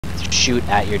shoot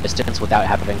at your distance without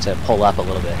having to pull up a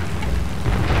little bit.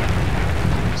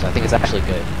 So I think it's actually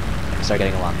good. Start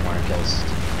getting a lot more kills.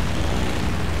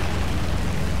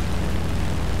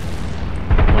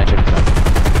 When I should start.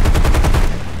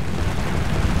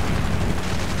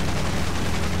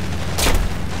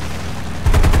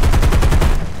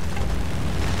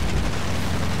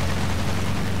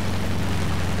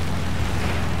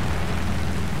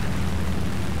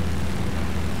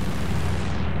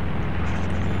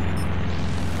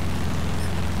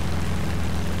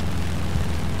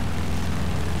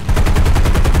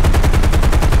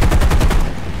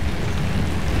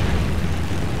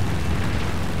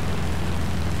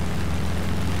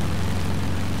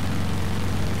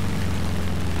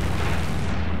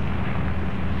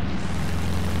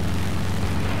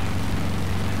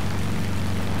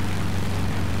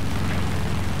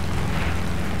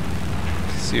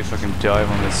 See if I can dive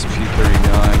on this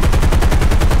P-39.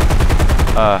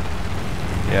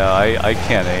 Yeah, I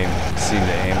can't seem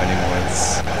to aim anymore.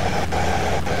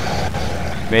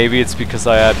 Maybe it's because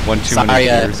I had one too many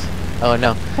years. Oh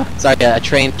no. Sorry, a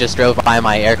train just drove by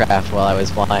my aircraft while I was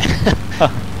flying.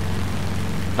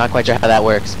 Not quite sure how that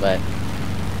works, but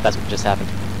that's what just happened.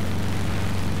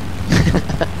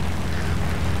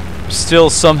 Still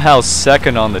somehow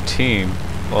second on the team.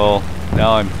 Well,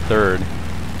 now I'm third.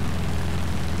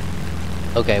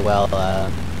 Okay, well,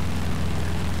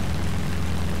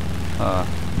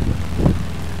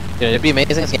 dude, it'd be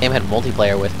amazing if this game had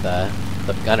multiplayer with the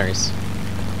gunners.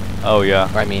 Oh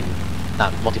yeah. Or I mean,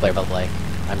 not multiplayer, but like,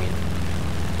 I mean,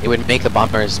 it would make the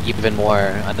bombers even more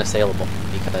unassailable,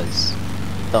 because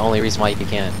the only reason why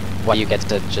you get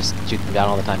to just shoot them down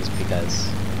all the time is because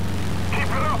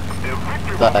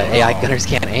the AI gunners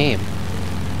can't aim.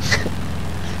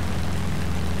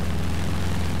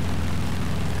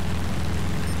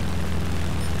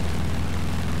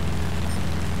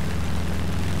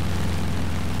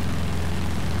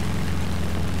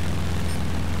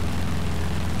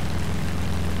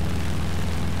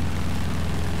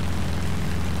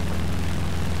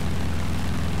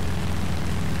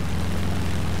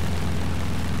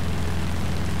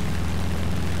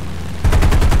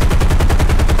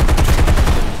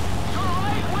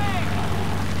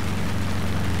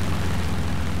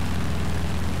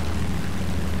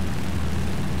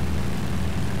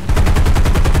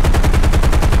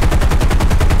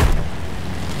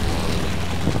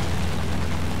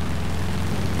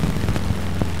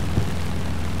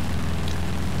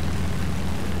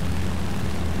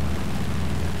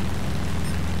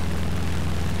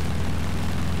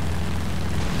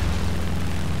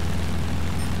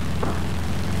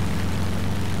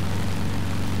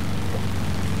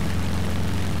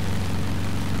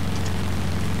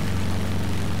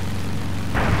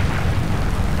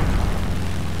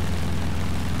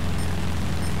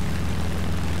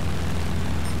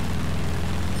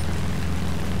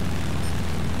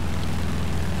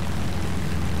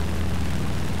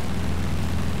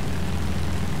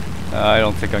 I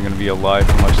don't think I'm going to be alive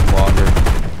for much longer.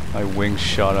 My wings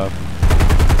shot up.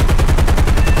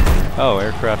 Oh,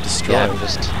 aircraft destroyed. Yeah, I'm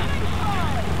just...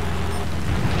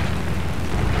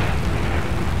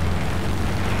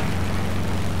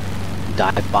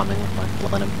 dive bombing with my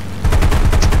Blenheim.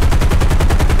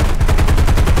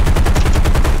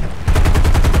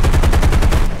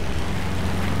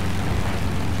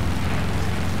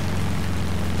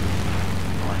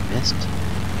 Oh, I missed.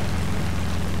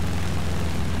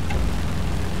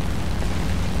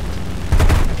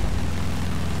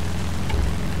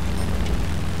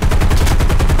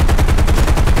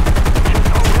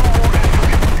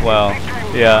 Wow.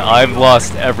 Yeah, I've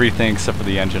lost everything except for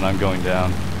the engine. I'm going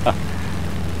down.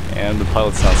 And the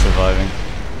pilot's not surviving.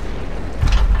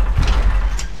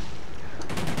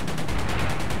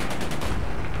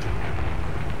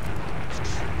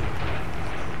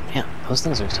 Yeah, those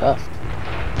things are tough.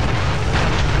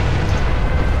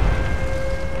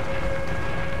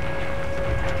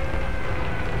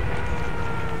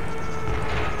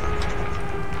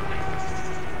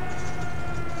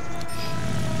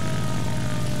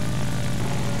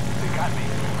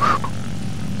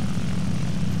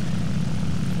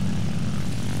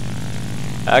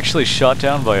 Actually shot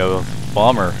down by a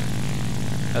bomber.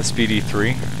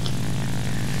 SPD-3.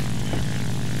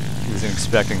 He wasn't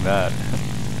expecting that.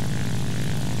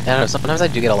 I don't know, sometimes I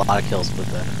do get a lot of kills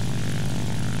with it.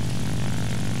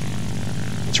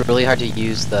 It's really hard to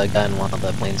use the gun while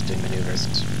the plane's doing maneuvers.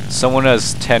 Someone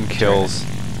has 10 kills.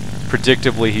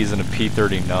 Predictably, he's in a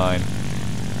P-39.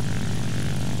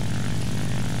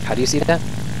 How do you see that?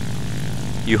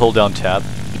 You hold down tab.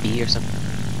 E or something?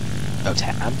 Oh,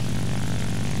 tab?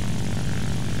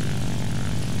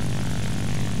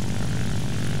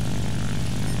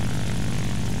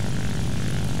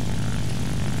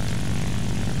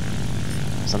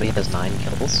 somebody has 9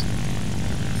 kills.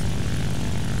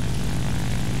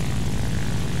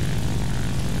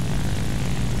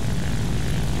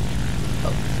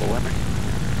 Oh, 4?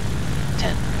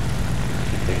 10.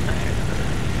 39.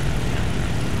 Yeah.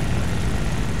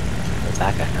 What's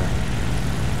that guy, huh?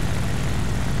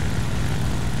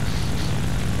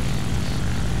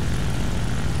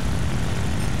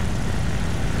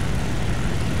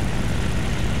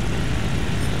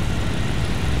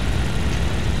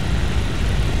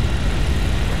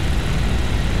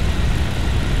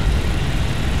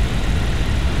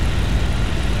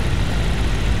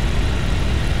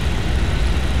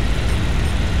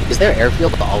 Is their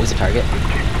airfield always a target?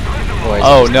 Or is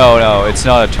Oh, no, it's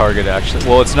not a target actually.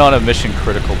 Well, it's not a mission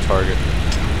critical target.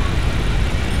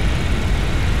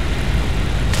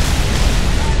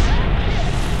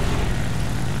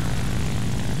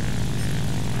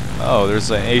 Oh,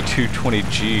 there's an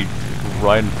A220G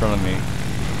right in front of me.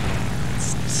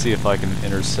 Let's see if I can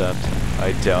intercept.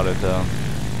 I doubt it though.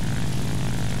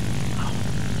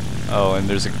 Oh, and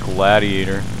there's a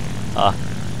gladiator. Ah.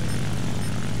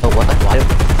 Oh, what? Why?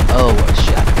 Oh,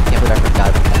 shit. I can't believe I forgot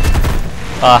about that.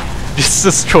 Ah, just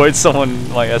destroyed someone,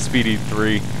 my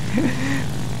SPD-3.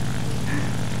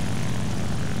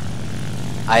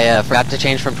 I forgot to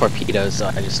change from torpedoes, so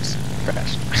I just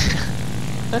crashed.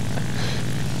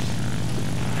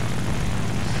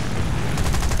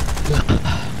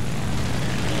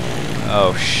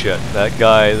 Oh shit, that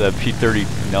guy, the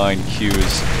P-39Q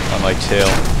is on my tail.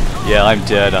 Yeah, I'm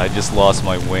dead, I just lost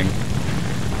my wing.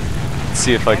 Let's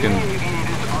see if I can...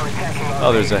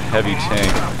 Oh, there's a heavy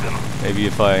tank. Maybe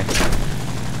if I...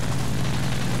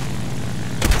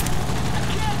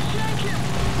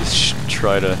 just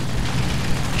try to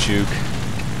juke.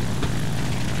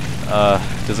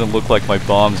 Doesn't look like my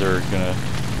bombs are gonna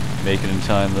make it in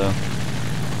time though.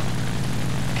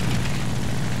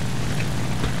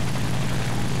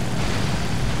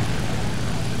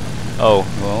 Oh,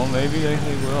 well, maybe they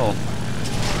will.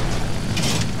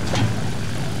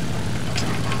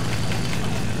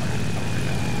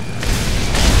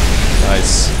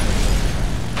 Nice.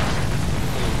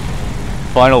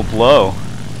 Final blow.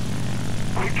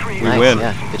 We Nice, win.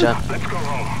 Yeah, good job. Let's go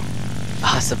home.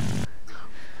 Awesome.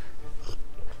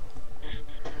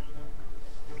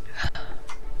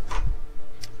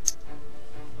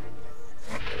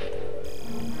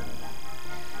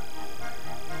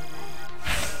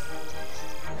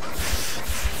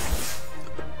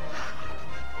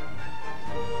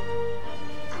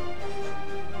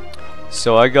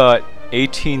 So I got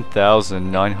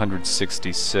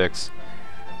 18,966.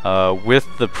 With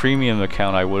the premium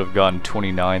account, I would have gotten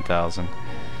 29,000.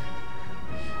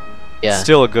 Yeah.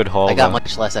 Still a good haul. I got though.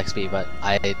 much less XP, but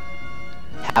I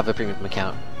have a premium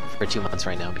account for 2 months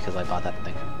right now because I bought that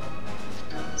thing.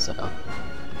 So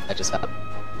I just got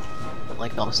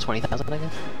like almost 20,000, I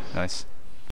guess. Nice.